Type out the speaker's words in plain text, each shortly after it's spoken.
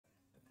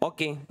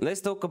Okay,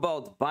 let's talk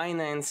about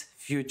Binance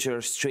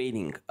futures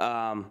trading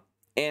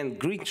and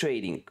grid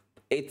trading.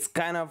 It's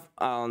kind of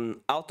an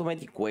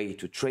automatic way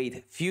to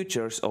trade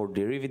futures or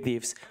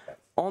derivatives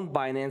on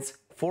Binance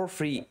for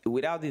free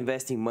without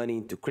investing money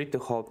into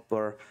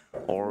cryptocurrencies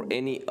or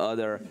any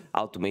other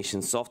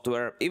automation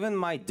software. Even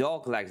my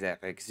dog likes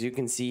that. As you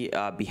can see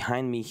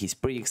behind me, he's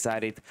pretty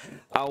excited.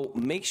 I'll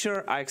make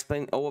sure I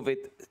explain all of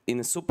it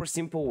in a super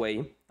simple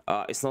way.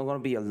 It's not going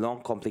to be a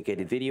long,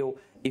 complicated video.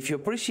 If you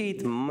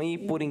appreciate me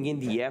putting in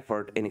the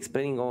effort and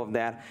explaining all of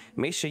that,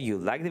 make sure you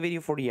like the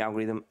video for the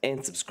algorithm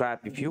and subscribe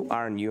if you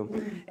are new.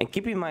 And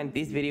keep in mind,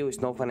 this video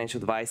is no financial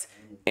advice,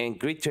 and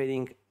grid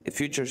trading,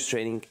 futures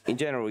trading in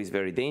general is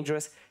very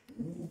dangerous.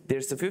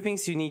 There's a few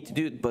things you need to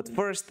do, but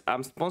first,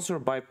 I'm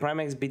sponsored by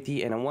Primex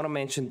BTT, and I want to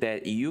mention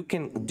that you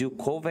can do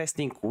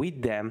co-vesting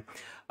with them.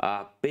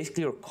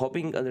 Basically, you're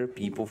copying other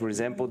people. For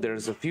example,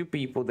 there's a few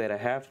people that I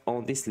have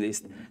on this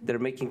list that are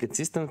making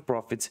consistent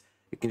profits.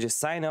 You can just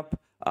sign up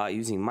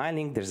using my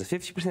link. There's a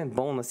 50%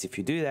 bonus if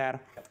you do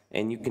that,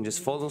 and you can just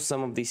follow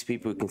some of these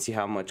people. You can see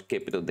how much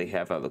capital they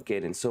have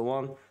allocated and so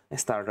on, and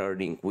start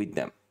earning with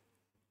them.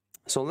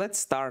 So let's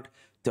start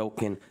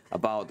talking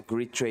about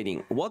grid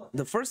trading. What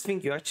the first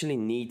thing you actually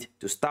need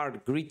to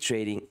start grid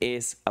trading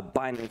is a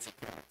Binance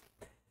account.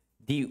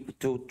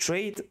 To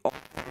trade on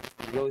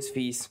those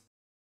fees,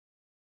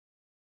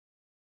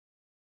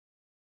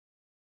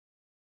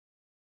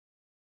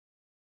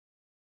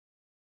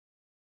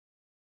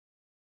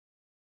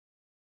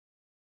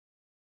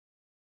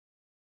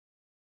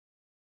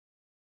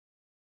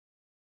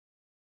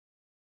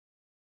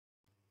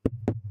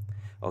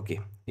 okay,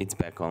 it's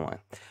back online.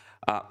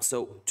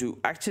 So to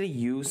actually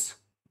use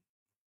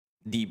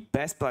the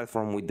best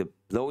platform with the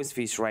lowest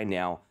fees right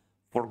now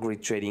for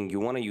grid trading, you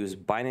want to use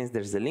Binance.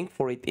 There's a link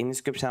for it in the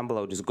description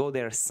below. Just go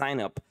there, sign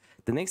up.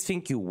 The next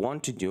thing you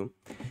want to do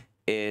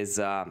is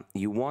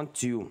you want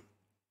to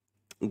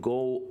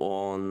go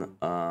on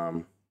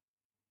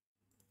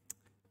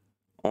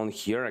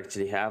here.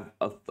 Actually have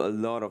a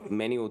lot of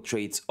manual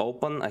trades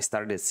open. I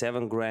started a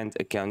 7 grand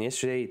account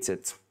yesterday. It's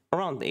at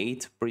around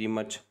 8 pretty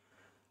much.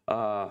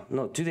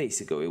 No, 2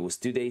 days ago. It was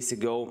 2 days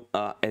ago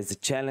as a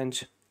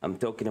challenge. I'm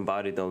talking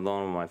about it on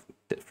my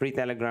free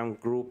Telegram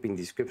group in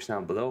the description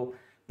down below.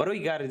 But all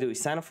you gotta do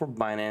is sign up for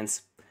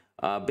Binance.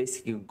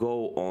 Basically,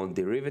 go on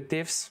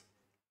derivatives,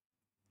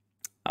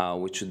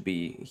 which should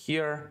be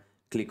here.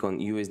 Click on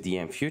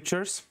USDM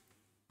futures,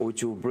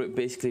 which will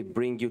basically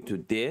bring you to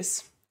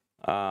this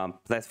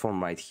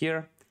platform right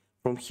here.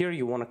 From here,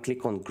 you want to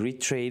click on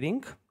grid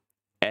trading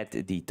at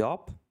the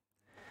top.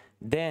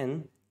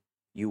 Then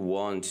you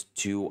want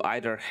to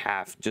either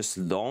have just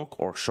long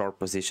or short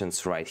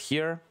positions right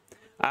here.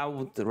 I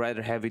would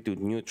rather have it with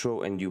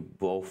neutral and do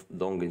both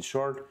long and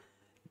short.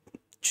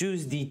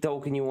 Choose the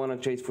token you want to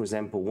trade, for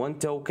example, one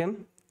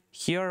token.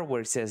 Here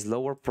where it says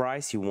lower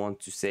price, you want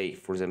to say,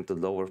 for example,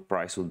 the lower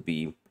price would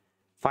be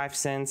 5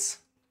 cents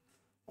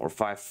or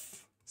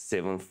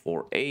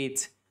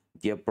 5.748.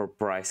 The upper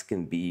price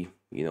can be,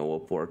 you know,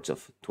 upwards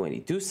of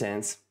 22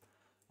 cents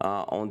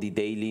on the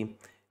daily.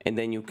 And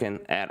then you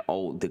can add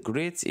all the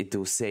grids. It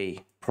will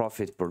say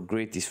profit per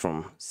grid is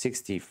from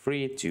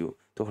 63 to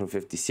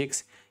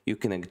 256. You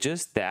can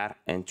adjust that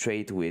and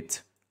trade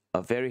with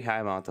a very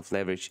high amount of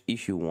leverage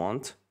if you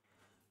want.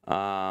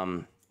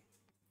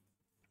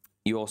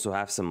 You also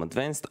have some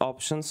advanced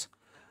options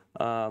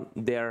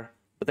there,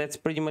 but that's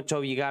pretty much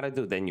all you gotta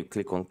do. Then you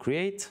click on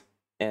create,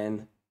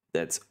 and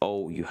that's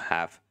all you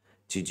have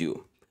to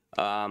do.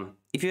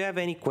 If you have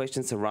any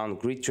questions around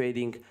grid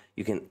trading,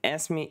 you can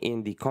ask me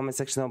in the comment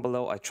section down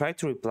below. I try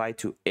to reply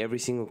to every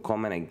single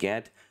comment I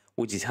get,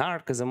 which is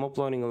hard because I'm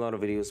uploading a lot of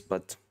videos,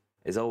 but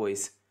as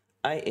always,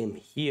 I am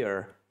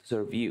here to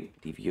serve you,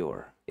 the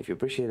viewer. If you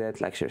appreciate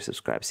that, like, share,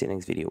 subscribe. See you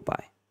next video.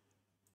 Bye.